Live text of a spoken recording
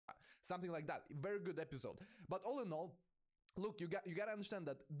something like that. Very good episode. But all in all, look, you got to understand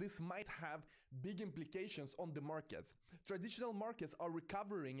that this might have big implications on the markets. Traditional markets are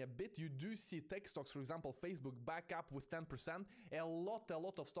recovering a bit. You do see tech stocks, for example, Facebook, back up with 10%. A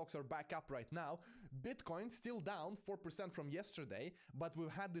lot of stocks are back up right now. Bitcoin still down 4% from yesterday, but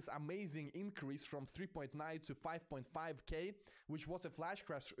we've had this amazing increase from 3.9 to 5.5K, which was a flash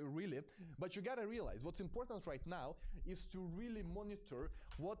crash, really. But you got to realize what's important right now is to really monitor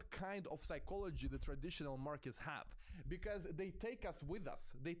what kind of psychology the traditional markets have, because they take us with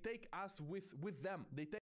us. They take us with them. They take